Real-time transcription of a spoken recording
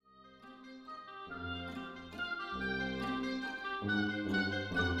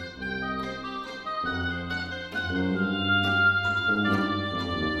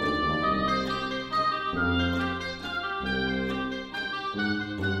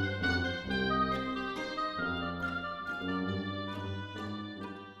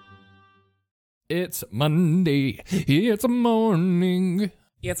It's Monday. It's a morning.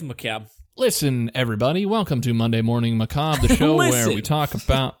 It's macabre. Listen, everybody. Welcome to Monday Morning Macabre, the show where we talk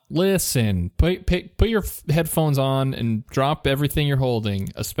about... Listen. Put your headphones on and drop everything you're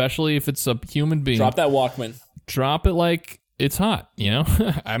holding, especially if it's a human being. Drop that Walkman. Drop it like it's hot, you know?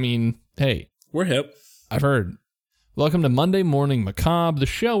 I mean, hey. We're hip. I've heard. Welcome to Monday Morning Macabre, the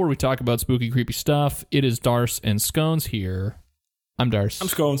show where we talk about spooky, creepy stuff. It is Darce and Scones here. I'm Darce. I'm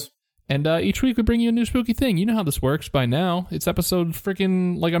Scones. And each week we bring you a new spooky thing. You know how this works by now. It's episode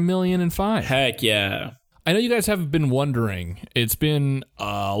freaking like 1,000,005. Heck yeah. I know you guys have been wondering. It's been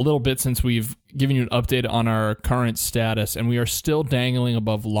a little bit since we've given you an update on our current status, and we are still dangling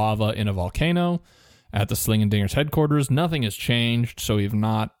above lava in a volcano at the Sling and Dingers headquarters. Nothing has changed, so we've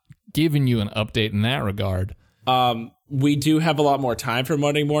not given you an update in that regard. We do have a lot more time for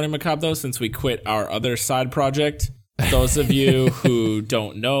Monday Morning Macabre, though, since we quit our other side project. Those of you who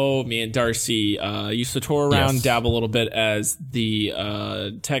don't know, me and Darcy used to tour around, Yes. dabble a little bit as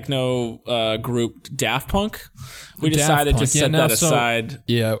the techno group Daft Punk. We decided to set that aside.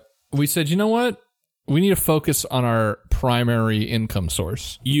 Yeah, we said, you know what? We need to focus on our primary income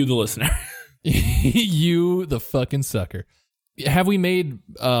source. You, the listener. You, the fucking sucker. Have we made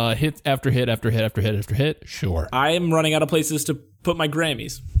hit after hit after hit after hit after hit? Sure. I am running out of places to put my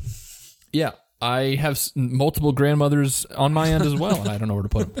Grammys. Yeah. I have multiple grandmothers on my end as well, and I don't know where to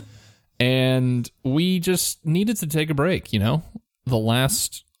put them. And we just needed to take a break, you know? The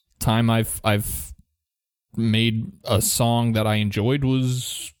last time I've made a song that I enjoyed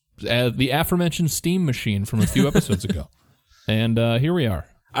was the aforementioned Steam Machine from a few episodes ago. And here we are.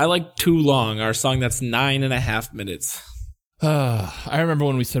 I like Too Long, our song that's 9.5 minutes. I remember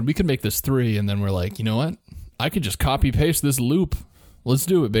when we said we could make this 3, and then we're like, you know what? I could just copy-paste this loop. Let's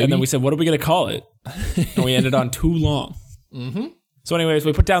do it, baby. And then we said, what are we going to call it? And we ended on Too Long. Mm-hmm. So anyways,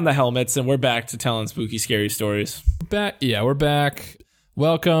 we put down the helmets and we're back to telling spooky, scary stories. We're back.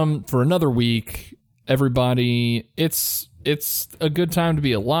 Welcome for another week, everybody. It's a good time to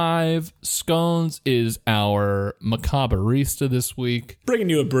be alive. Scones is our macabrista this week.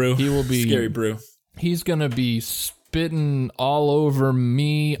 Bringing you a brew. He will be... Scary brew. He's going to be spitting all over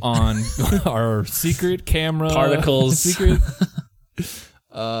me on our secret camera. Particles. Secret...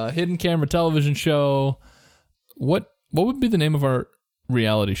 hidden camera television show. What would be the name of our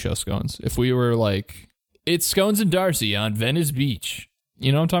reality show, Scones? If we were like, it's Scones and Darcy on Venice Beach.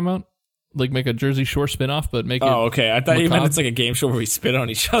 You know what I'm talking about? Like make a Jersey Shore spinoff, but make it... Oh, okay. I thought you meant macabre. it's like a game show where we spit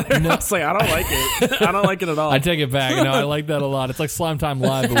on each other. No. I was like, I don't like it. I don't like it at all. I take it back. No, I like that a lot. It's like Slime Time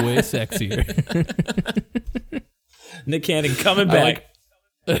Live, but way sexier. Nick Cannon coming back.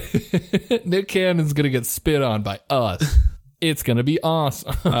 Nick Cannon's going to get spit on by us. It's going to be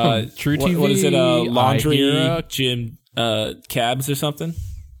awesome. True TV. What is it? Laundry Jim Cabs or something?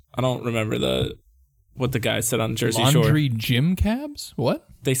 I don't remember what the guy said on Jersey Shore. Laundry Jim Cabs? What?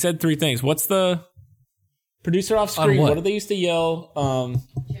 They said 3 things. What's the producer off screen? What do they used to yell?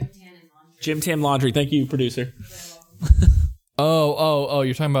 Jim Tam Laundry. Thank you, producer. Oh!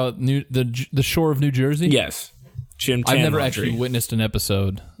 You're talking about the shore of New Jersey? Yes, Jim Tam I've never Laundry. actually witnessed an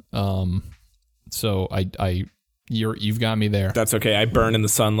episode, so you've got me there. That's okay. I burn in the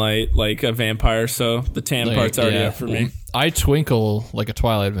sunlight like a vampire, so the tan part's already up for me. I twinkle like a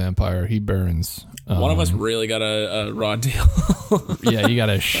Twilight vampire. He burns. One of us really got a raw deal. Yeah, you got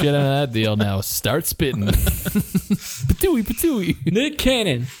to shit on that deal now. Start spitting. Patooey, patooey. Nick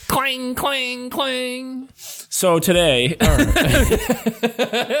Cannon. Clang, clang, clang. So today...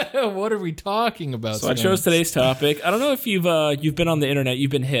 What are we talking about? So I chose today's topic. I don't know if you've been on the internet.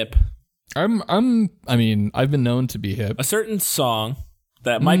 You've been hip. I mean, I've been known to be hip. A certain song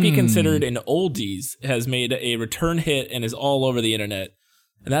that might be considered an oldies has made a return hit and is all over the internet.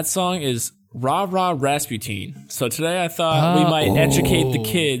 And that song is Rah Rah Rasputin. So today I thought we might educate the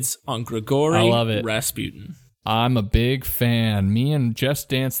kids on Grigory Rasputin. I'm a big fan. Me and Just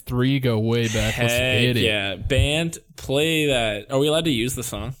Dance 3 go way back. Let's hit it. Yeah, band, play that. Are we allowed to use the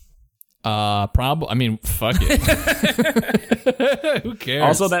song? Probably. I mean, fuck it. Who cares?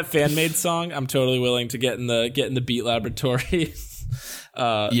 Also, that fan made song, I'm totally willing to get in the Beat Laboratory.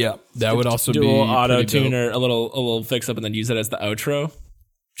 Yeah, that would also do be a little auto tune dope. or a little fix up, and then use it as the outro.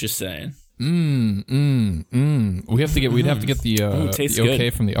 Just saying. We'd have to get the okay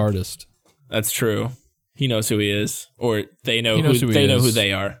from the artist. That's true. He knows who he is, or they know who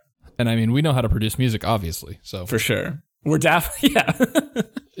they are. And I mean, we know how to produce music, obviously. So for sure, we're definitely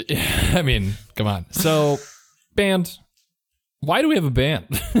yeah. I mean, come on. So, band. Why do we have a band?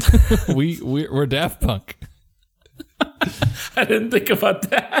 we're Daft Punk. I didn't think about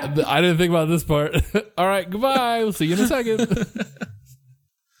that. I didn't think about this part. All right, goodbye. We'll see you in a second.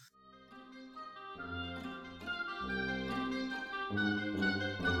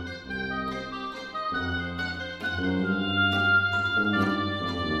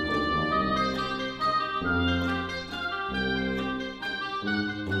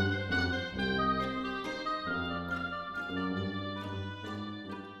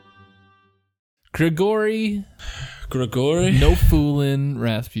 Grigory, Grigory? no foolin'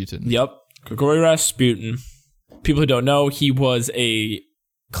 Rasputin. Yep. Grigory Rasputin. People who don't know, he was a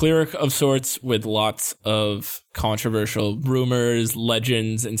cleric of sorts with lots of controversial rumors,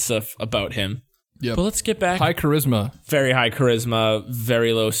 legends, and stuff about him. Yep. But let's get back. High charisma. Very high charisma,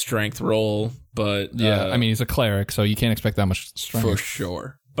 very low strength roll, but Yeah, I mean, he's a cleric, so you can't expect that much strength. for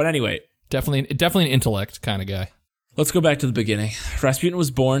sure. But anyway, Definitely an intellect kind of guy. let's go back to the beginning. Rasputin was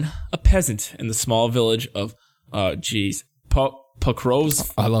born a peasant in the small village of, Pokrovskoye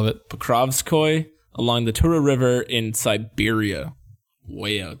I love it. along the Tura River in Siberia.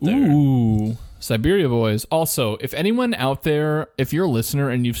 Way out there. Ooh, Siberia boys. Also, if anyone out there, if you're a listener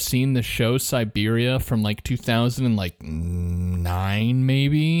and you've seen the show Siberia from like 2009,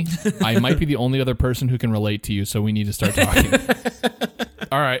 maybe, I might be the only other person who can relate to you, so we need to start talking.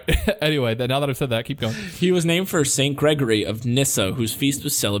 All right. Anyway, now that I've said that, keep going. He was named for St. Gregory of Nyssa, whose feast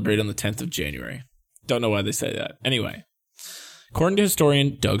was celebrated on the 10th of January. Don't know why they say that. Anyway, according to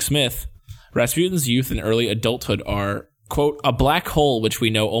historian Doug Smith, Rasputin's youth and early adulthood are, quote, a black hole which we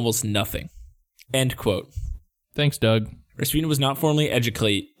know almost nothing, end quote. Thanks, Doug. Rasputin was not formally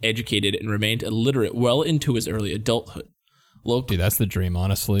educated and remained illiterate well into his early adulthood. Dude, that's the dream,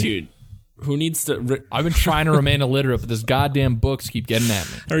 honestly. Dude, who needs to... I've been trying to remain illiterate, but this goddamn books keep getting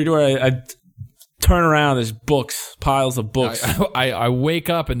at me. Everywhere I turn around, there's books, piles of books. I wake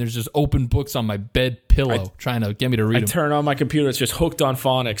up and there's just open books on my bed pillow trying to get me to read I them. turn on my computer, it's just hooked on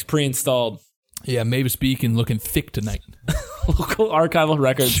phonics, pre-installed. Yeah, Mavis Beacon looking thick tonight. Local archival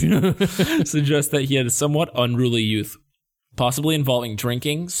records suggest that he had a somewhat unruly youth, possibly involving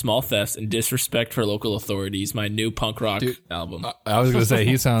drinking, small thefts, and disrespect for local authorities. My new punk rock album. I was going to say,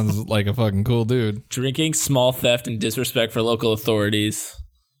 he sounds like a fucking cool dude. Drinking, small theft, and disrespect for local authorities.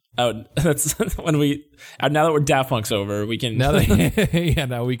 That's when now that we're Daft Punk's over, we can. Now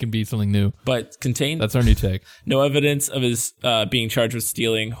we can be something new. But contained. That's our new take. No evidence of his being charged with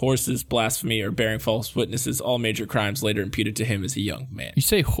stealing horses, blasphemy, or bearing false witnesses. All major crimes later imputed to him as a young man. You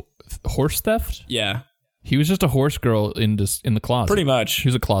say horse theft? Yeah, he was just a horse girl in the closet. pretty much. He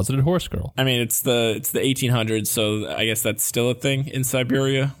was a closeted horse girl. I mean, it's the 1800s, so I guess that's still a thing in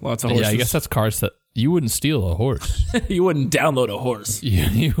Siberia. Lots of horses. Yeah, I guess that's cars that you wouldn't steal a horse. You wouldn't download a horse. Yeah,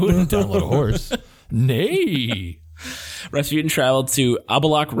 you wouldn't download a horse. Nay. Rasputin traveled to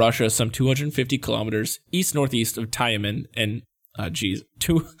Abalak, Russia, some 250 kilometers east-northeast of Tyumen, and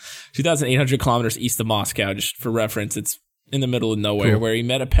 2,800 kilometers east of Moscow. Just for reference, it's in the middle of nowhere, where he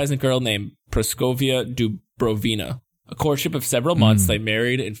met a peasant girl named Praskovia Dubrovina. A courtship of several months, they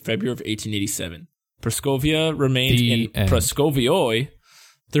married in February of 1887. Praskovia remained in Praskovioi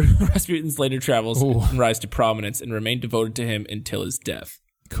through Rasputin's later travels and rise to prominence, and remained devoted to him until his death.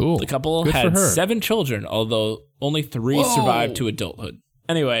 Cool. The couple had 7 children, although only 3 survived to adulthood.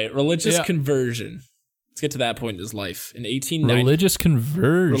 Anyway, religious conversion. Let's get to that point in his life. In 1890,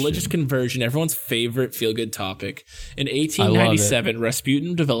 religious conversion, everyone's favorite feel-good topic. In 1897,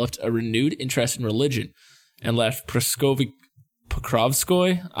 Rasputin developed a renewed interest in religion and left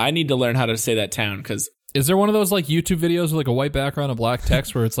Pokrovskoye. I need to learn how to say that town because... Is there one of those like YouTube videos with like a white background and black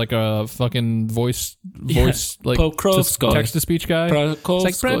text where it's like a fucking voice like text to speech guy? It's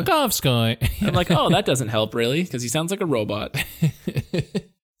like Pokrovskoye. I'm like, oh, that doesn't help really because he sounds like a robot.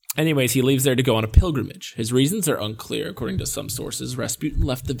 Anyways, he leaves there to go on a pilgrimage. His reasons are unclear. According to some sources, Rasputin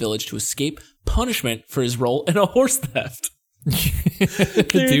left the village to escape punishment for his role in a horse theft.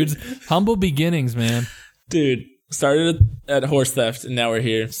 Dude's humble beginnings, man. Dude, started at horse theft, and now we're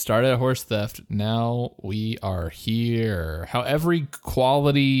here. Started at horse theft. Now we are here. How every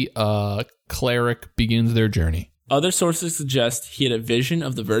quality cleric begins their journey. Other sources suggest he had a vision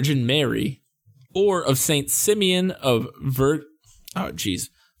of the Virgin Mary or of Saint Simeon of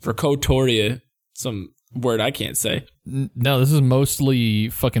Verkhoturya, some word I can't say. No, this is mostly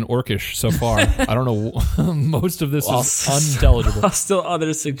fucking orcish so far. I don't know. Most of this is unintelligible. Still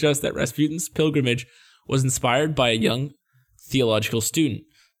others suggest that Rasputin's pilgrimage was inspired by a young theological student,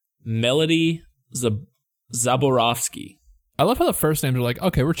 Melody Zaborovsky. I love how the first names are like,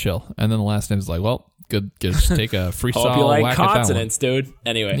 okay, we're chill. And then the last name is like, well, good. Just take a freestyle. Hope you like whack consonants, dude.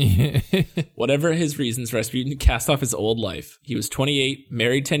 Anyway, whatever his reasons, Rasputin cast off his old life. He was 28,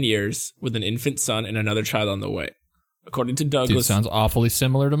 married 10 years, with an infant son and another child on the way. According to Douglas... Dude, sounds awfully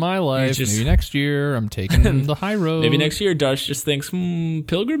similar to my life. Maybe next year I'm taking the high road. Maybe next year Darsh just thinks,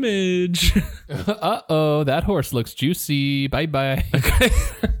 pilgrimage. Uh-oh, that horse looks juicy. Bye-bye.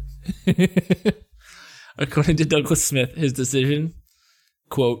 According to Douglas Smith, his decision,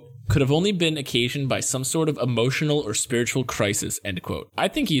 quote, could have only been occasioned by some sort of emotional or spiritual crisis, end quote. I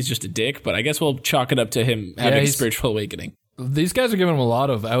think he's just a dick, but I guess we'll chalk it up to him having a spiritual awakening. These guys are giving him a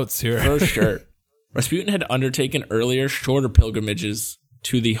lot of outs here. For sure. Rasputin had undertaken earlier shorter pilgrimages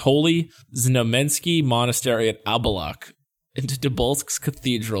to the holy Znamensky monastery at Abalak and to Tobolsk's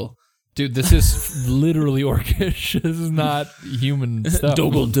cathedral. Dude, this is literally orcish. This is not human stuff.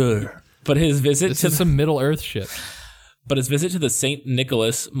 But his visit This to is some Middle Earth shit. But his visit to the St.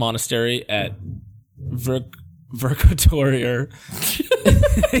 Nicholas Monastery at Verkhoturye in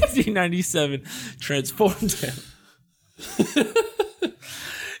 1897 transformed him.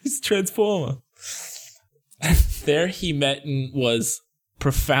 He's a transformer. There he met and was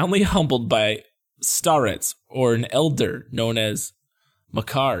profoundly humbled by starets, or an elder known as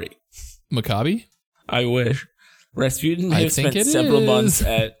Makari. Maccabi? I wish. Rasputin may have spent several months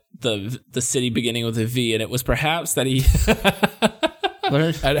at the city beginning with a V, and it was perhaps that he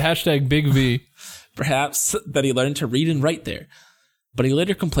learned At hashtag Big V. perhaps that he learned to read and write there. But he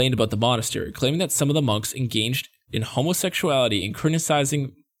later complained about the monastery, claiming that some of the monks engaged in homosexuality and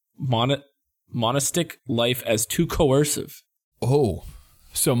criticizing monastic life as too coercive. Oh,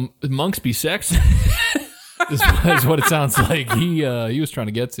 so monks be sexy? is what it sounds like he was trying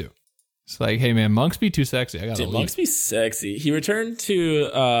to get to. It's like, hey man, monks be too sexy. I gotta leave. Monks be sexy. He returned to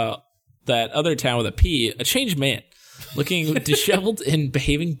that other town with a P, a changed man, looking disheveled and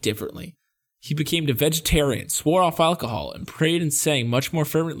behaving differently. He became a vegetarian, swore off alcohol, and prayed and sang much more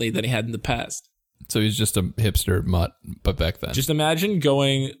fervently than he had in the past. So he's just a hipster mutt, but back then. Just imagine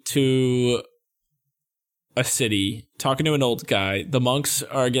going to a city, talking to an old guy. The monks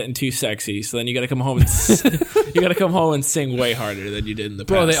are getting too sexy, so then you got to come home and sing way harder than you did in the past.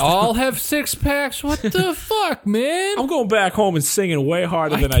 Bro, they all have six packs. What the fuck, man? I'm going back home and singing way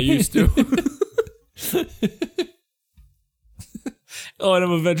harder than I used to. Oh, and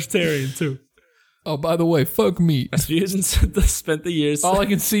I'm a vegetarian too. Oh, by the way, fuck meat. Rasputin spent the years. All I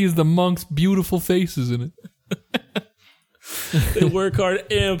can see is the monks' beautiful faces in it. They work hard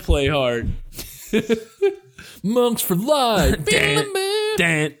and play hard. Monks for life. Dan.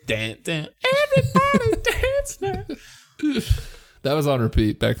 Everybody dance now. That was on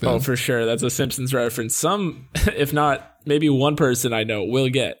repeat back then. Oh, for sure. That's a Simpsons reference. Some, if not, maybe one person I know will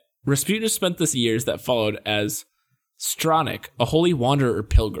get. Rasputin spent the years that followed as Stranic, a holy wanderer or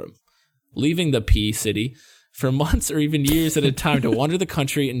pilgrim, leaving the P city for months or even years at a time to wander the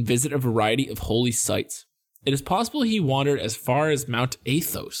country and visit a variety of holy sites. It is possible he wandered as far as Mount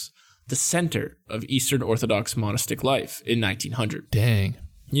Athos, the center of Eastern Orthodox monastic life, in 1900. Dang.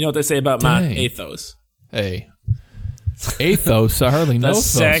 You know what they say about Mount Athos? Hey. Athos, I hardly know. The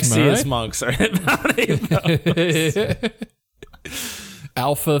sexiest monks are at Mount Athos.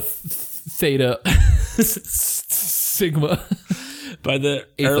 Alpha, Theta, Sigma. By the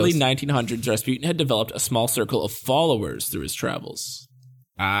early 1900s, Rasputin had developed a small circle of followers through his travels.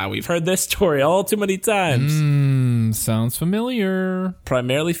 We've heard this story all too many times. Sounds familiar.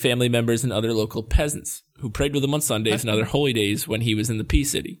 Primarily family members and other local peasants who prayed with him on Sundays and other holy days when he was in the P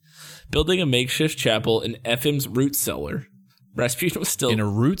city. Building a makeshift chapel in Efim's root cellar, Rasputin was still... In a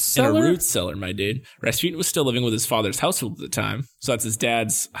root cellar? In a root cellar, my dude. Rasputin was still living with his father's household at the time. So that's his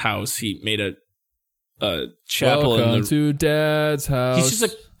dad's house. He made a chapel. Welcome to Dad's house. He's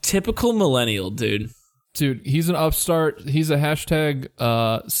just a typical millennial, dude. Dude, he's an upstart. He's a hashtag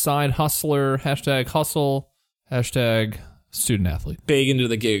side hustler, hashtag hustle, hashtag student athlete. Big into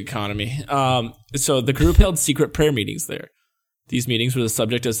the gig economy. So the group held secret prayer meetings there. These meetings were the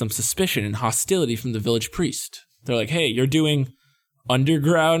subject of some suspicion and hostility from the village priest. They're like, hey, you're doing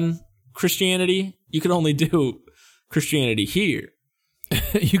underground Christianity? You can only do Christianity here.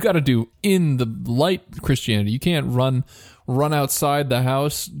 You got to do in the light Christianity. You can't run outside the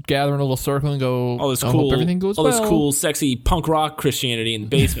house, gather in a little circle, and go. All this I cool, hope everything goes well. All this cool, sexy punk rock Christianity in the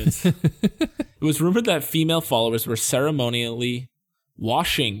basements. It was rumored that female followers were ceremonially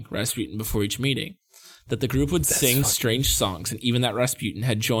washing Rasputin before each meeting. That the group would sing strange songs, and even that Rasputin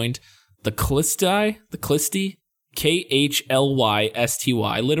had joined the Khlysty, Khlysty,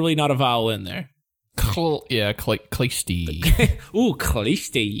 literally not a vowel in there. Khlysty. Ooh,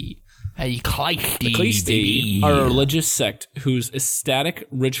 Khlysty. Hey, Khlysty. The Khlysty are a religious sect whose ecstatic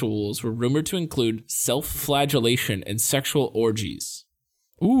rituals were rumored to include self-flagellation and sexual orgies.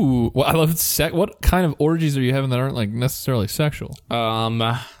 Ooh, well, I love what kind of orgies are you having that aren't like necessarily sexual?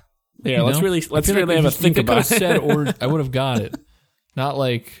 Yeah, let's really have a think about it. I would have got it. Not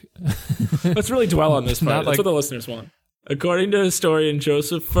like. Let's really dwell on this part. That's like, what the listeners want. According to historian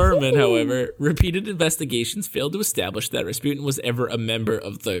Joseph Furman, however, repeated investigations failed to establish that Rasputin was ever a member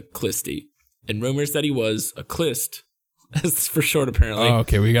of the Khlysty, and rumors that he was a Khlist, as for short apparently. Oh,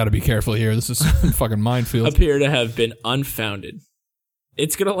 okay, we got to be careful here. This is fucking minefield. Appear to have been unfounded.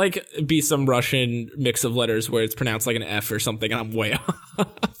 It's gonna like be some Russian mix of letters where it's pronounced like an F or something, and I'm way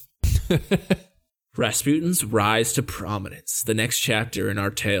off. Rasputin's rise to prominence, the next chapter in our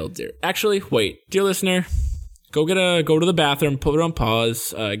tale, dear. Actually, wait, dear listener, go to the bathroom, put it on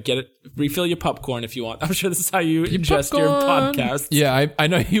pause, refill your popcorn if you want. I'm sure this is how you ingest your podcast. Yeah, I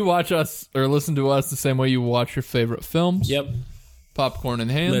know you watch us or listen to us the same way you watch your favorite films. Yep. Popcorn in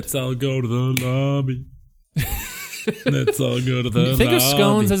hand. Let's all go to the lobby. Let's all go to the lobby. Think of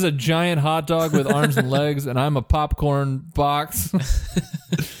Scones as a giant hot dog with arms and legs, and I'm a popcorn box.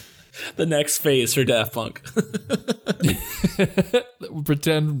 The next phase for Daft Punk.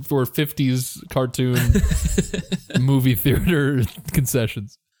 Pretend we're 50s cartoon movie theater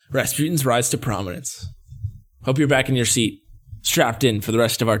concessions. Rasputin's rise to prominence. Hope you're back in your seat, strapped in for the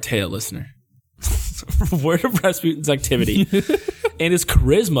rest of our tale, listener. Word of Rasputin's activity and his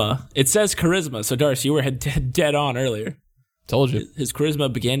charisma. It says charisma, so Darcy, you were dead on earlier. Told you. His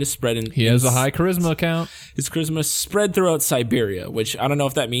charisma began to spread. He has a high charisma count. His charisma spread throughout Siberia, which I don't know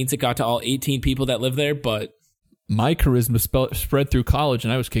if that means it got to all 18 people that live there, but... My charisma spread through college,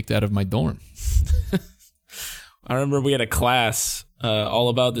 and I was kicked out of my dorm. I remember we had a class all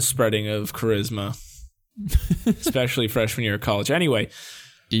about the spreading of charisma, especially freshman year of college. Anyway,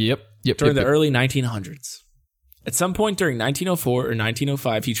 during the early 1900s. At some point during 1904 or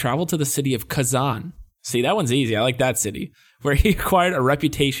 1905, he traveled to the city of Kazan. See, that one's easy. I like that city. Where he acquired a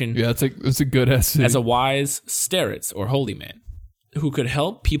reputation it's a good city. As a wise starets, or holy man, who could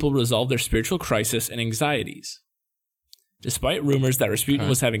help people resolve their spiritual crisis and anxieties. Despite rumors that Rasputin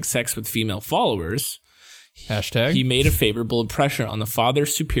was having sex with female followers, he made a favorable impression on the Father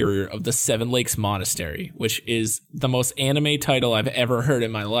Superior of the Seven Lakes Monastery, which is the most anime title I've ever heard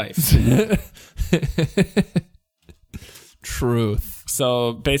in my life. Truth.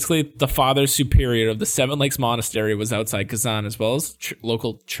 So basically, the Father Superior of the Seven Lakes Monastery was outside Kazan, as well as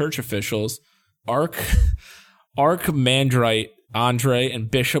local church officials, Archimandrite Andre and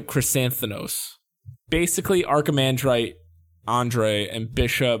Bishop Chrysanthemos. Basically, Archimandrite Andre and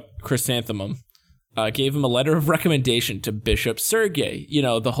Bishop Chrysanthemum gave him a letter of recommendation to Bishop Sergei,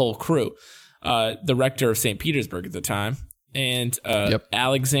 the whole crew, the rector of St. Petersburg at the time. And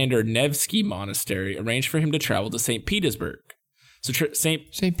Alexander Nevsky Monastery arranged for him to travel to St. Petersburg. So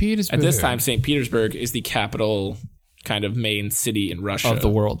St. Petersburg. At this time, St. Petersburg is the capital kind of main city in Russia. Of the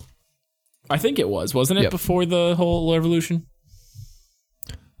world. I think it wasn't it, before the whole revolution?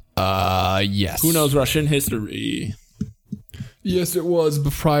 Yes. Who knows Russian history? Yes, it was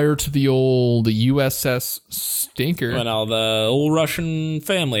prior to the old USS Stinker. When all the old Russian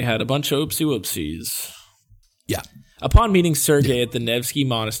family had a bunch of oopsie-whoopsies. Yeah. Upon meeting Sergei at the Nevsky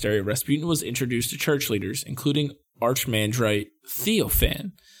Monastery, Rasputin was introduced to church leaders, including Archimandrite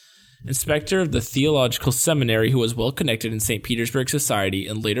Theophan, inspector of the theological seminary, who was well connected in St. Petersburg society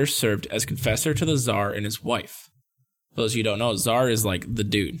and later served as confessor to the Tsar and his wife. For those of you who don't know, Tsar is like the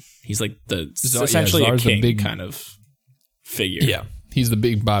dude. He's like essentially a king big kind of figure. Yeah, he's the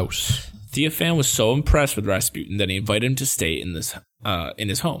big boss. Theophan was so impressed with Rasputin that he invited him to stay in his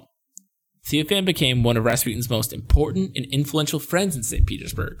home. Theophan became one of Rasputin's most important and influential friends in St.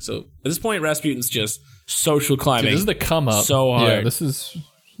 Petersburg. So at this point, Rasputin's just social climbing. Dude, this is the come up. So hard. Yeah, this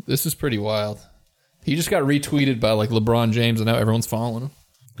is pretty wild. He just got retweeted by like LeBron James, and now everyone's following him.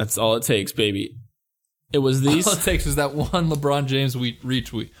 That's all it takes, baby. It was these. All it takes is that one LeBron James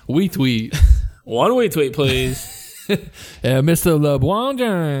retweet. We tweet. One retweet, please. Mr. LeBron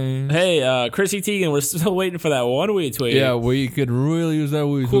James. Hey, Chrissy Teigen, we're still waiting for that one retweet. Yeah, we could really use that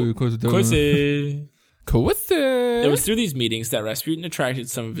retweet. Chrissy. It was through these meetings that Rasputin attracted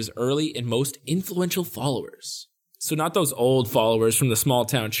some of his early and most influential followers. So not those old followers from the small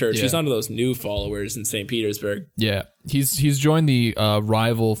town church. Yeah. He's onto those new followers in St. Petersburg. Yeah, he's joined the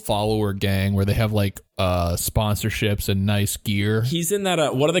rival follower gang where they have like sponsorships and nice gear. He's in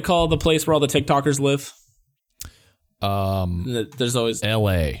that what do they call the place where all the TikTokers live? There's always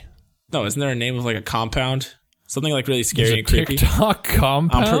L.A. No, isn't there a name of like a compound? Something like really scary and creepy. TikTok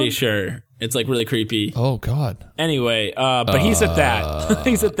compound? I'm pretty sure it's like really creepy. Oh God. Anyway, but he's at that.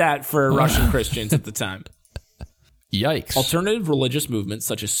 He's at that for Russian Christians at the time. Yikes. Alternative religious movements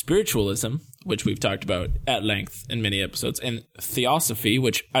such as spiritualism, which we've talked about at length in many episodes, and theosophy,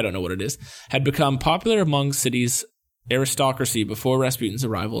 which I don't know what it is, had become popular among cities' aristocracy before Rasputin's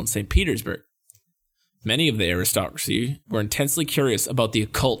arrival in St. Petersburg. Many of the aristocracy were intensely curious about the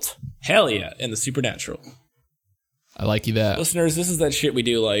occult, hell yeah, and the supernatural. I like you that. Listeners, this is that shit we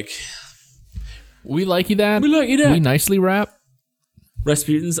do like. We like you that. We like you that. We nicely rap.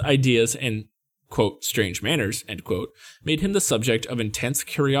 Rasputin's ideas and, quote, strange manners, end quote, made him the subject of intense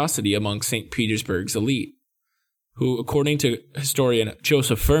curiosity among St. Petersburg's elite, who, according to historian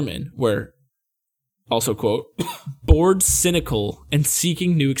Joseph Furman, were also, quote, bored, cynical, and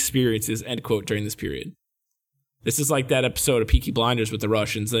seeking new experiences, end quote, during this period. This is like that episode of Peaky Blinders with the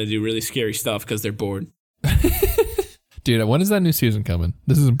Russians. They do really scary stuff because they're bored. Dude, when is that new season coming?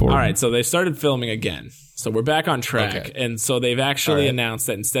 This is important. All right, so they started filming again. So we're back on track. Okay. And so they've actually announced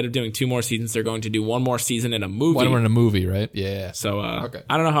that instead of doing 2 more seasons, they're going to do 1 more season in a movie. One more in a movie, right? Yeah. So I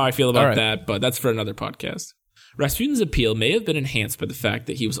don't know how I feel about that, but that's for another podcast. Rasputin's appeal may have been enhanced by the fact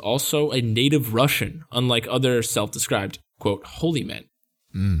that he was also a native Russian, unlike other self-described, quote, holy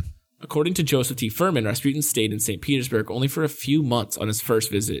men. According to Joseph T. Furman, Rasputin stayed in St. Petersburg only for a few months on his first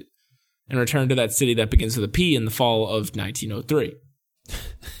visit and returned to that city that begins with a P in the fall of 1903.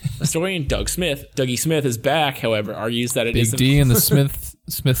 Historian Dougie Smith is back, however, argues that it Big D in the Smith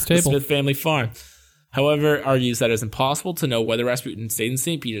table. The Smith family farm. However, argues that it is impossible to know whether Rasputin stayed in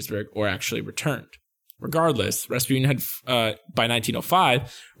St. Petersburg or actually returned. Regardless, Rasputin had, by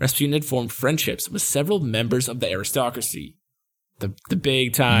 1905, Rasputin had formed friendships with several members of the aristocracy. The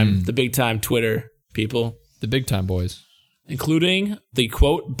big time Twitter people. The big time boys. Including the,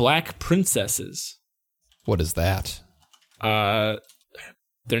 quote, black princesses. What is that?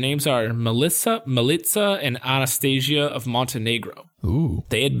 Their names are Militsa, and Anastasia of Montenegro. Ooh.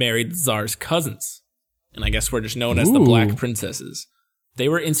 They had married the Tsar's cousins. And I guess we're just known as the Black Princesses. They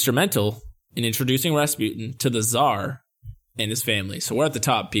were instrumental in introducing Rasputin to the Tsar and his family. So we're at the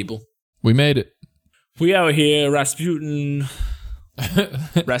top, people. We made it. We out here, Rasputin.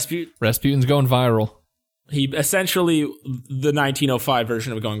 Rasputin's going viral. He essentially, the 1905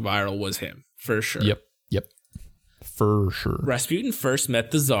 version of going viral was him, for sure. Yep. For sure. Rasputin first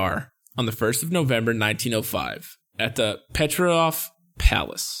met the Tsar on the 1st of November 1905 at the Petrov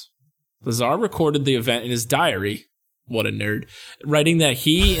Palace. The Tsar recorded the event in his diary. What a nerd. Writing that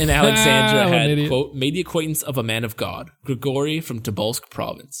he and Alexandra had, quote, made the acquaintance of a man of God, Grigory from Tobolsk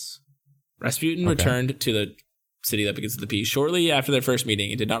province. Rasputin returned to the city that begins with the P shortly after their first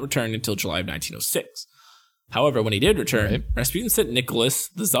meeting and did not return until July of 1906. However, when he did return, Rasputin sent Nicholas,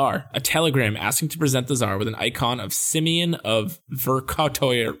 the Tsar, a telegram asking to present the Tsar with an icon of Simeon of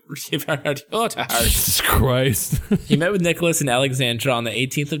Verkhoturye. Jesus Christ. He met with Nicholas and Alexandra on the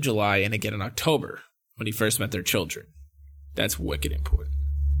 18th of July and again in October, when he first met their children. That's wicked important.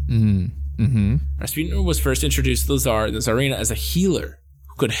 Rasputin was first introduced to the Tsar and the Tsarina as a healer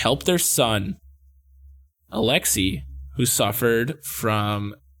who could help their son, Alexei, who suffered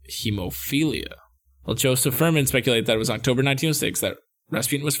from hemophilia. Well, Joseph Furman speculated that it was October 1906 that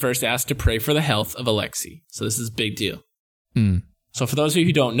Rasputin was first asked to pray for the health of Alexei. So this is a big deal. So for those of you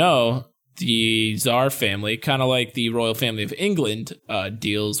who don't know, the Tsar family, kind of like the royal family of England,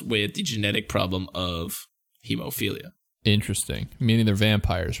 deals with the genetic problem of hemophilia. Interesting. Meaning they're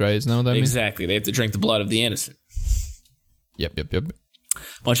vampires, right? Isn't that what that means? Exactly. They have to drink the blood of the innocent. Yep.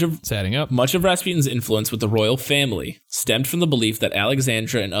 It's adding up. Much of Rasputin's influence with the royal family stemmed from the belief that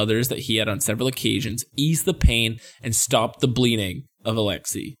Alexandra and others that he had on several occasions eased the pain and stopped the bleeding of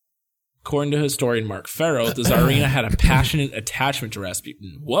Alexei. According to historian Mark Farrow, the Tsarina had a passionate attachment to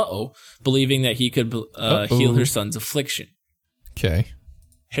Rasputin, believing that he could heal her son's affliction. Okay.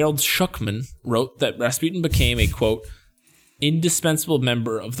 Harold Schuckman wrote that Rasputin became a, quote, indispensable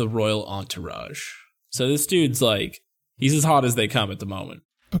member of the royal entourage. So this dude's like, he's as hot as they come at the moment.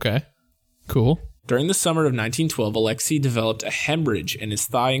 Okay. Cool. During the summer of 1912, Alexei developed a hemorrhage in his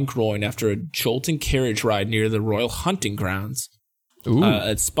thigh and groin after a jolting carriage ride near the royal hunting grounds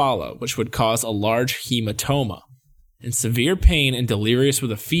at Spala, which would cause a large hematoma. In severe pain and delirious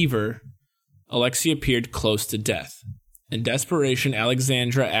with a fever, Alexei appeared close to death. In desperation,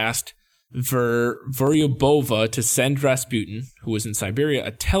 Alexandra asked Voryubova to send Rasputin, who was in Siberia,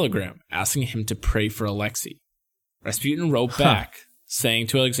 a telegram asking him to pray for Alexei. Rasputin wrote back, saying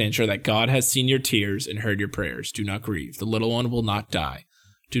to Alexandra that God has seen your tears and heard your prayers. Do not grieve. The little one will not die.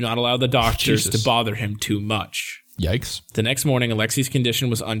 Do not allow the doctors to bother him too much. Yikes. The next morning, Alexei's condition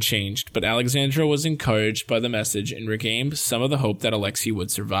was unchanged, but Alexandra was encouraged by the message and regained some of the hope that Alexei would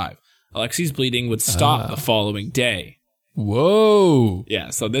survive. Alexei's bleeding would stop the following day. Whoa.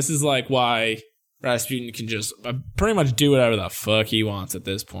 Yeah, so this is like why Rasputin can just pretty much do whatever the fuck he wants at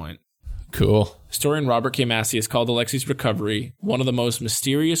this point. Cool. Historian Robert K. Massey has called Alexei's recovery one of the most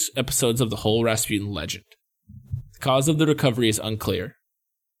mysterious episodes of the whole Rasputin legend. The cause of the recovery is unclear.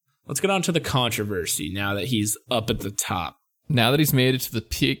 Let's get on to the controversy now that he's up at the top. Now that he's made it to the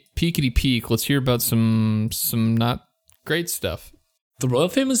peakity peak, let's hear about some not great stuff. The royal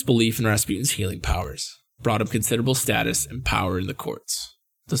family's belief in Rasputin's healing powers brought him considerable status and power in the courts.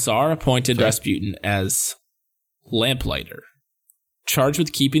 The Tsar appointed Rasputin as lamplighter, charged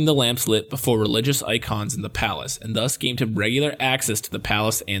with keeping the lamps lit before religious icons in the palace, and thus gained him regular access to the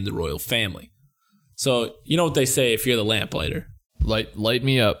palace and the royal family. So you know what they say if you're the lamplighter. Light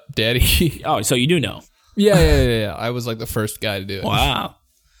me up, daddy. Oh, so you do know. Yeah. I was like the first guy to do it. Wow.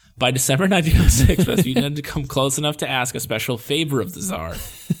 By December 1906, Rasputin had to come close enough to ask a special favor of the Tsar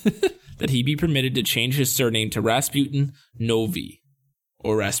that he be permitted to change his surname to Rasputin Novy,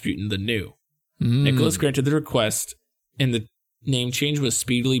 or Rasputin the New. Nicholas granted the request, and the name change was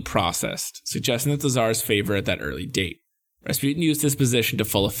speedily processed, suggesting that the Tsar's favor at that early date. Rasputin used his position to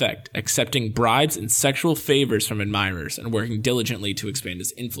full effect, accepting bribes and sexual favors from admirers and working diligently to expand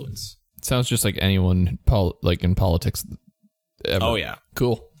his influence. It sounds just like anyone in politics ever. Oh, yeah.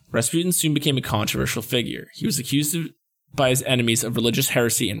 Cool. Rasputin soon became a controversial figure. He was accused by his enemies of religious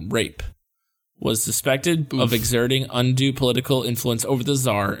heresy and rape, was suspected of exerting undue political influence over the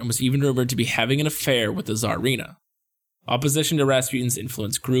Tsar, and was even rumored to be having an affair with the Tsarina. Opposition to Rasputin's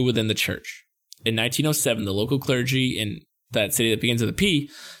influence grew within the church. In 1907, the local clergy in that city that begins with a P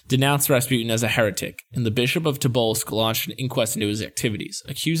denounced Rasputin as a heretic, and the Bishop of Tobolsk launched an inquest into his activities,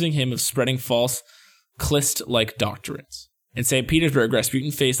 accusing him of spreading false Kleist-like doctrines. In St. Petersburg,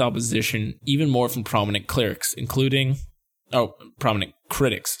 Rasputin faced opposition even more from prominent critics, including Prime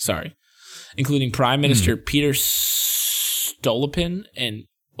Minister Peter Stolypin and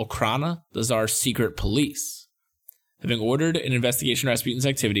Okhrana, the Tsar's secret police. Having ordered an investigation of Rasputin's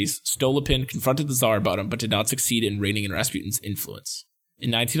activities, Stolypin confronted the Tsar about him, but did not succeed in reigning in Rasputin's influence.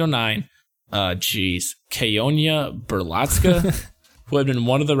 In 1909, Kayonya Berlatska, who had been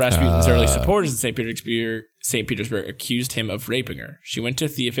one of the Rasputin's early supporters in St. Petersburg, accused him of raping her. She went to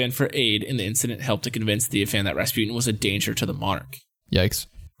Theophan for aid, and the incident helped to convince Theophan that Rasputin was a danger to the monarch. Yikes.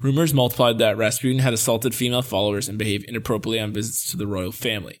 Rumors multiplied that Rasputin had assaulted female followers and behaved inappropriately on visits to the royal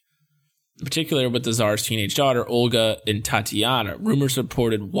family. In particular, with the Tsar's teenage daughter, Olga and Tatiana, rumors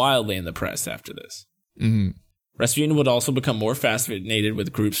reported wildly in the press after this. Rasputin would also become more fascinated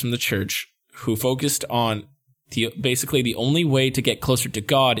with groups from the church who focused on basically the only way to get closer to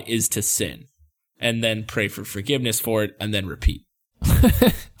God is to sin, and then pray for forgiveness for it, and then repeat.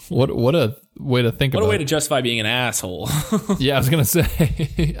 What a way to think about it. What a way to justify being an asshole. Yeah, I was going to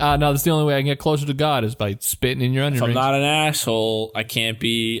say, no, that's the only way I can get closer to God is by spitting in your onion rings. If I'm not an asshole, I can't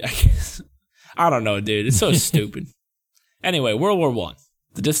be... I don't know, dude. It's so stupid. Anyway, World War I.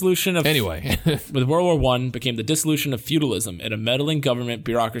 The dissolution of... with World War I became the dissolution of feudalism and a meddling government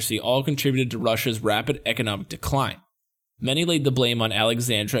bureaucracy all contributed to Russia's rapid economic decline. Many laid the blame on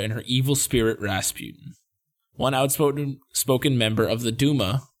Alexandra and her evil spirit Rasputin. One outspoken member of the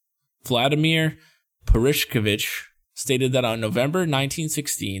Duma, Vladimir Purishkevich, stated that on November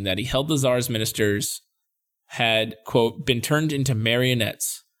 1916 that he held the Tsar's ministers had, quote, been turned into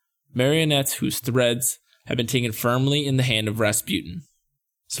marionettes whose threads had been taken firmly in the hand of Rasputin.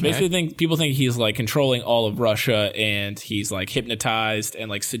 So basically people think he's like controlling all of Russia and he's like hypnotized and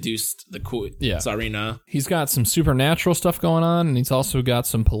like seduced the Tsarina. He's got some supernatural stuff going on and he's also got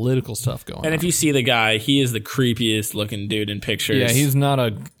some political stuff going on. And if you see the guy, he is the creepiest looking dude in pictures. Yeah, he's not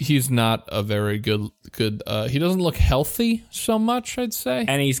a very good he doesn't look healthy so much, I'd say.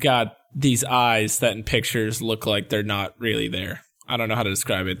 And he's got these eyes that in pictures look like they're not really there. I don't know how to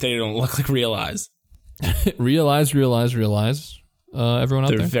describe it. They don't look like real eyes. Realize. Everyone out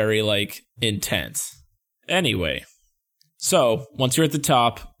there? They're very, like, intense. Anyway, so once you're at the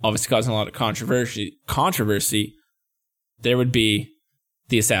top, obviously causing a lot of controversy, there would be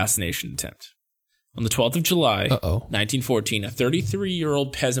the assassination attempt. On the 12th of July, 1914, a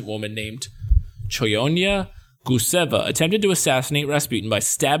 33-year-old peasant woman named Choyonya Guseva attempted to assassinate Rasputin by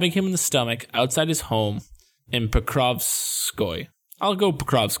stabbing him in the stomach outside his home in Pokrovskoy. I'll go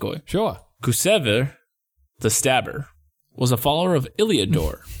Pokrovskoy. Sure. Guseva, the stabber, was a follower of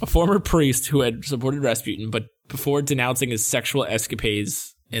Iliador, a former priest who had supported Rasputin, but before denouncing his sexual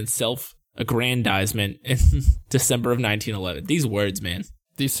escapades and self-aggrandizement in December of 1911. These words, man.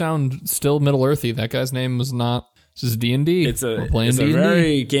 These sound still Middle-earthy. That guy's name was not... This is D&D. It's a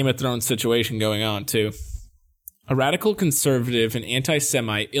very Game of Thrones situation going on, too. A radical conservative and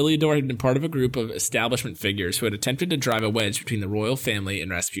anti-Semite, Iliador had been part of a group of establishment figures who had attempted to drive a wedge between the royal family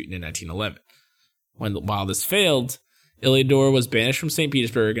and Rasputin in 1911. While this failed, Iliador was banished from St.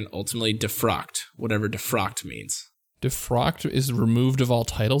 Petersburg and ultimately defrocked, whatever defrocked means. Defrocked is removed of all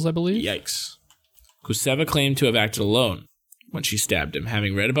titles, I believe? Yikes. Guseva claimed to have acted alone when she stabbed him,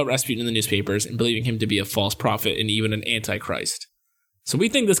 having read about Rasputin in the newspapers and believing him to be a false prophet and even an antichrist. So we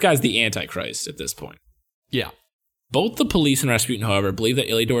think this guy's the antichrist at this point. Yeah. Both the police and Rasputin, however, believe that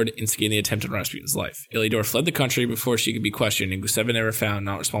Iliador had instigated the attempt on Rasputin's life. Iliador fled the country before she could be questioned, and Guseva never found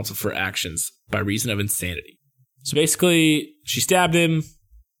not responsible for actions by reason of insanity. So basically, she stabbed him.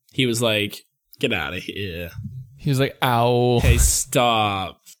 He was like, get out of here. He was like, ow. Hey,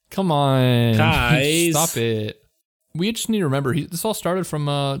 stop. Come on. Guys. Stop it. We just need to remember, this all started from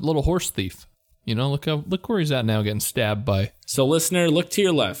a little horse thief. You know, look where he's at now, getting stabbed by. So, listener, look to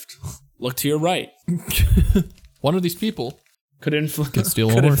your left. Look to your right. One of these people could steal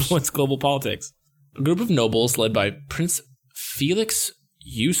a horse. influence global politics. A group of nobles led by Prince Felix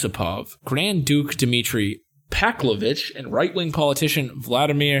Yusupov, Grand Duke Dmitry Paklovich, and right-wing politician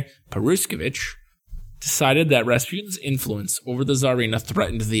Vladimir Paruskevich decided that Rasputin's influence over the Tsarina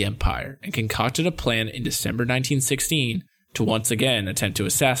threatened the empire and concocted a plan in December 1916 to once again attempt to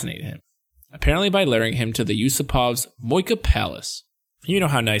assassinate him, apparently by luring him to the Yusupov's Moika Palace. You know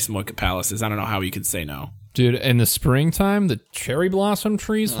how nice Moika Palace is. I don't know how you could say no. Dude, in the springtime, the cherry blossom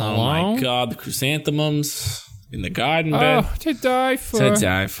trees. Oh my God, the chrysanthemums in the garden bed. Oh, to die for. To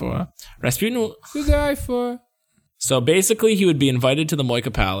die for. Rasputin. To die for. So basically, he would be invited to the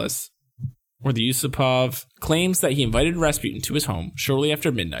Moika Palace, where the Yusupov claims that he invited Rasputin to his home shortly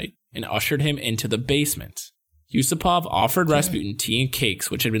after midnight and ushered him into the basement. Yusupov offered Rasputin tea and cakes,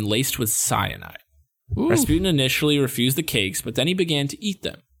 which had been laced with cyanide. Ooh. Rasputin initially refused the cakes, but then he began to eat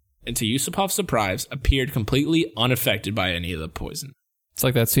them, and to Yusupov's surprise, appeared completely unaffected by any of the poison. It's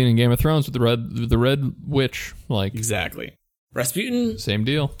like that scene in Game of Thrones with the red witch. Like Exactly. Rasputin, same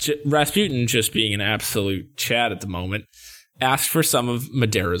deal. Rasputin, just being an absolute Chad at the moment, asked for some of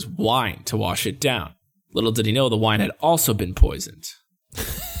Madeira's wine to wash it down. Little did he know the wine had also been poisoned.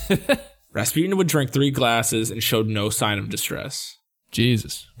 Rasputin would drink 3 glasses and showed no sign of distress.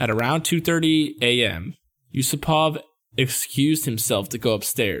 Jesus. At around 2:30 a.m., Yusupov excused himself to go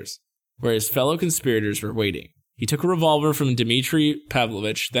upstairs, where his fellow conspirators were waiting. He took a revolver from Dmitry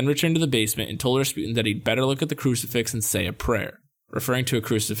Pavlovich, then returned to the basement and told Rasputin that he'd better look at the crucifix and say a prayer. Referring to a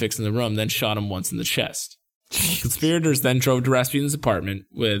crucifix in the room, then shot him once in the chest. The conspirators then drove to Rasputin's apartment,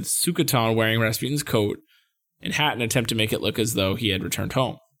 with Sukoton wearing Rasputin's coat and hat in an attempt to make it look as though he had returned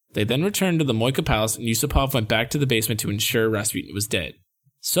home. They then returned to the Moika Palace, and Yusupov went back to the basement to ensure Rasputin was dead.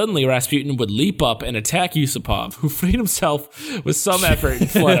 Suddenly, Rasputin would leap up and attack Yusupov, who freed himself with some effort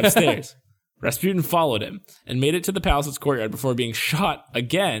and fled upstairs. Rasputin followed him and made it to the palace's courtyard before being shot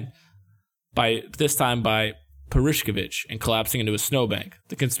again, this time by Paruskevich, and collapsing into a snowbank.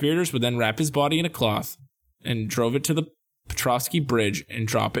 The conspirators would then wrap his body in a cloth and drove it to the Petrovsky Bridge and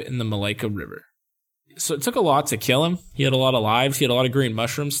drop it in the Malaika River. So it took a lot to kill him. He had a lot of lives. He had a lot of green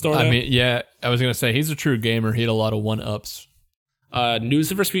mushrooms stored up. I mean, yeah, I was going to say, he's a true gamer. He had a lot of one-ups.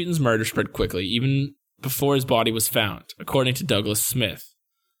 News of Rasputin's murder spread quickly, even before his body was found, according to Douglas Smith.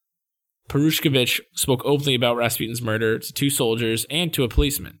 Paruskevich spoke openly about Rasputin's murder to 2 soldiers and to a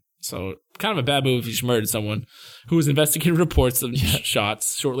policeman. So kind of a bad move if you just murdered someone who was investigating reports of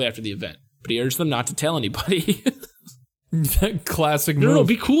shots shortly after the event. But he urged them not to tell anybody. Classic move. No,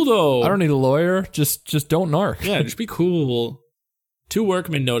 be cool though. I don't need a lawyer. Just don't narc. Yeah, just be cool. 2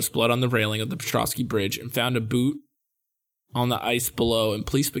 workmen noticed blood on the railing of the Petrovsky Bridge and found a boot on the ice below, and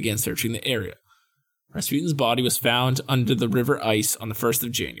police began searching the area. Rasputin's body was found under the river ice on the 1st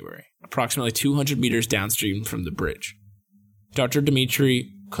of January, approximately 200 meters downstream from the bridge. Dr.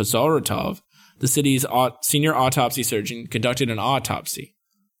 Dmitry Kozoratov, the city's senior autopsy surgeon, conducted an autopsy.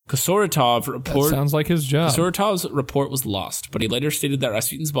 That sounds like his job. Kozorotov's report was lost, but he later stated that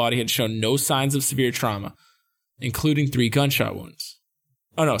Rasputin's body had shown no signs of severe trauma, including 3 gunshot wounds.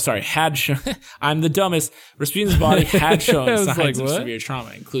 Oh, no, sorry, had shown. I'm the dumbest. Rasputin's body had shown signs of severe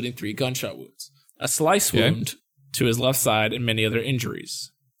trauma, including 3 gunshot wounds, a slice wound to his left side, and many other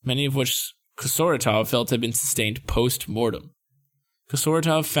injuries, many of which Kozoratov felt had been sustained post-mortem.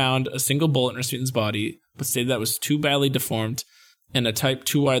 Kozoratov found a single bullet in Rasputin's body, but stated that it was too badly deformed and a type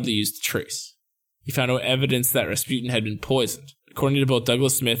too widely used to trace. He found no evidence that Rasputin had been poisoned. According to both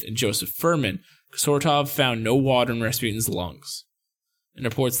Douglas Smith and Joseph Furman, Kozoratov found no water in Rasputin's lungs, and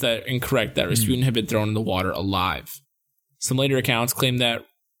reports that incorrect that Rasputin had been thrown in the water alive. Some later accounts claim that,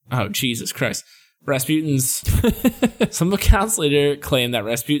 oh, Jesus Christ, some accounts later claim that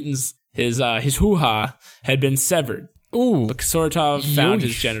Rasputin's, his hoo-ha had been severed. Ooh. But Kozoratov found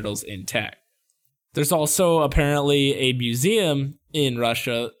his genitals intact. There's also apparently a museum in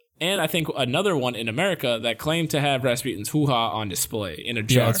Russia, and I think another one in America, that claim to have Rasputin's hoo-ha on display in a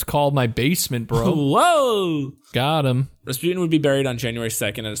jar. Yeah, it's called My Basement, bro. Whoa! Got him. Rasputin would be buried on January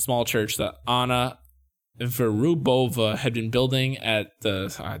 2nd at a small church that Anna Verubova had been building at the...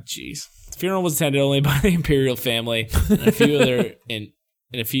 The funeral was attended only by the imperial family and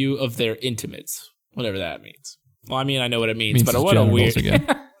a few of their intimates, whatever that means. Well, I mean, I know what it means but what a weird...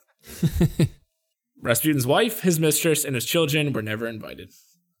 Rasputin's wife, his mistress, and his children were never invited.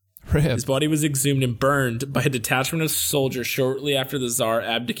 Rip. His body was exhumed and burned by a detachment of soldiers shortly after the Tsar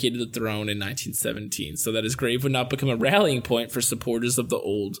abdicated the throne in 1917, so that his grave would not become a rallying point for supporters of the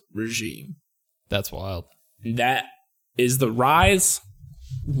old regime. That's wild. That is the rise,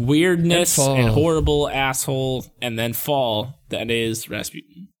 weirdness, and horrible asshole, and then fall that is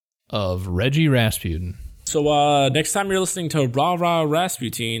Rasputin. Of Reggie Rasputin. So next time you're listening to Rah Rah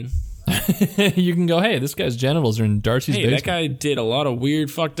Rasputin, you can go, hey, this guy's genitals are in Darcy's basement. That guy did a lot of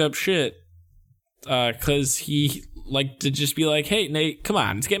weird, fucked up shit. Because he liked to just be like, hey, Nate, come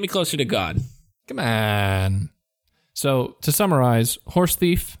on, let's get me closer to God. Come on. So, to summarize, horse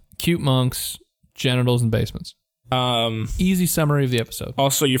thief, cute monks, genitals, and basements. Easy summary of the episode.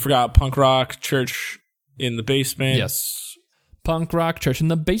 Also, you forgot punk rock, church in the basement. Yes. Punk rock, church in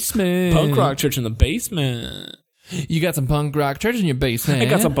the basement. Punk rock, church in the basement. You got some punk rock church in your basement. I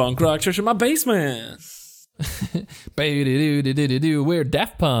got some punk rock church in my basement. We're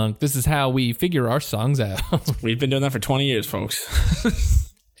Daft Punk. This is how we figure our songs out. We've been doing that for 20 years,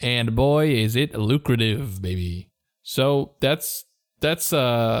 folks. And boy, is it lucrative, baby. So that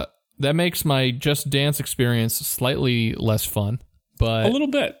makes my Just Dance experience slightly less fun, but a little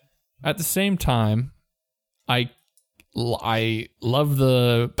bit. At the same time, I love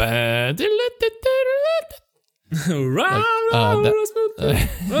the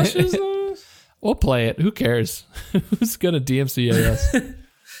we'll play it. Who cares? Who's gonna DMCA us? It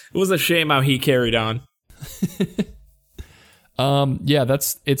was a shame how he carried on. Yeah,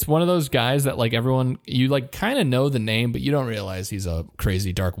 it's one of those guys that like everyone, you like kind of know the name, but you don't realize he's a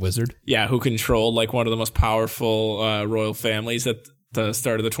crazy dark wizard. Yeah, who controlled like one of the most powerful royal families at the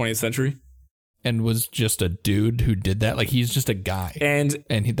start of the 20th century. And was just a dude who did that. Like, he's just a guy. And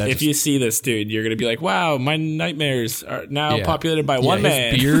if you see this dude, you're going to be like, wow, my nightmares are now populated by one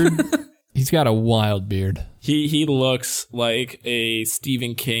man. His beard, he's got a wild beard. He looks like a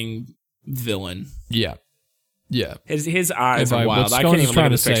Stephen King villain. Yeah. Yeah. His eyes are wild. I can't even look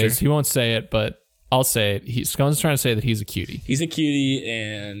at the picture. He won't say it, but I'll say it. Scone's trying to say that he's a cutie. He's a cutie,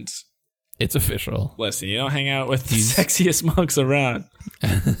 and it's official. Listen, you don't hang out with the sexiest monks around.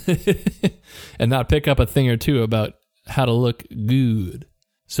 And not pick up a thing or two about how to look good.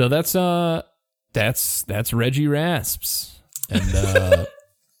 So that's Reggie Rasps. And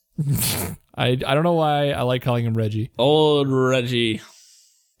I don't know why I like calling him Reggie. Old Reggie.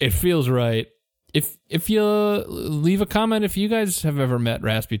 It feels right. If you leave a comment if you guys have ever met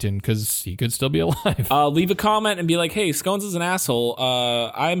Rasputin, because he could still be alive. Leave a comment and be like, hey, Scones is an asshole.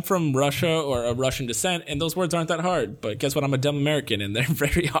 I'm from Russia or of Russian descent, and those words aren't that hard. But guess what? I'm a dumb American, and they're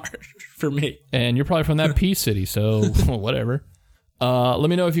very hard for me. And you're probably from that P city, so whatever. Let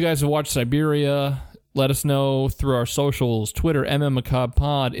me know if you guys have watched Siberia. Let us know through our socials, Twitter,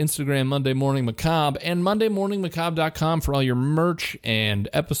 MMMacabrePod, Instagram, Monday Morning Macabre, and MondayMorningMacabre.com for all your merch and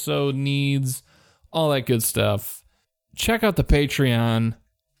episode needs. All that good stuff. Check out the Patreon.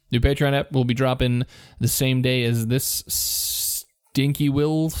 New Patreon app will be dropping the same day as this Stinky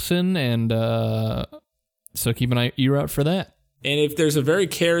Wilson, and so keep an ear out for that. And if there's a very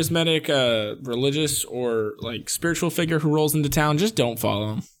charismatic religious or like spiritual figure who rolls into town, just don't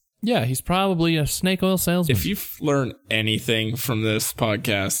follow him. Yeah, he's probably a snake oil salesman. If you've learned anything from this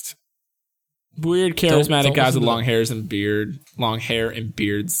podcast, weird charismatic guys with long hair and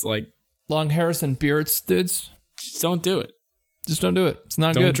beards, like long hairs and beards, dudes. Just don't do it. Just don't do it. It's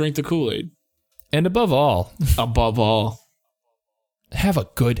not good. Don't drink the Kool-Aid. And above all, have a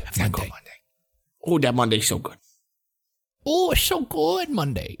good Monday. Oh, that Monday's so good. Oh, it's so good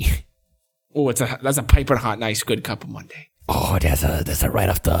Monday. Oh, that's a piping hot, nice, good cup of Monday. Oh, that's a right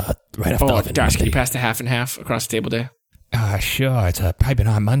off the oven. Josh, can you pass the half and half across the table there? Sure. It's a piping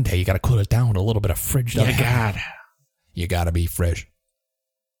hot Monday. You got to cool it down with a little bit of fridge. You gotta be fresh.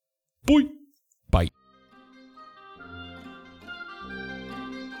 Boy.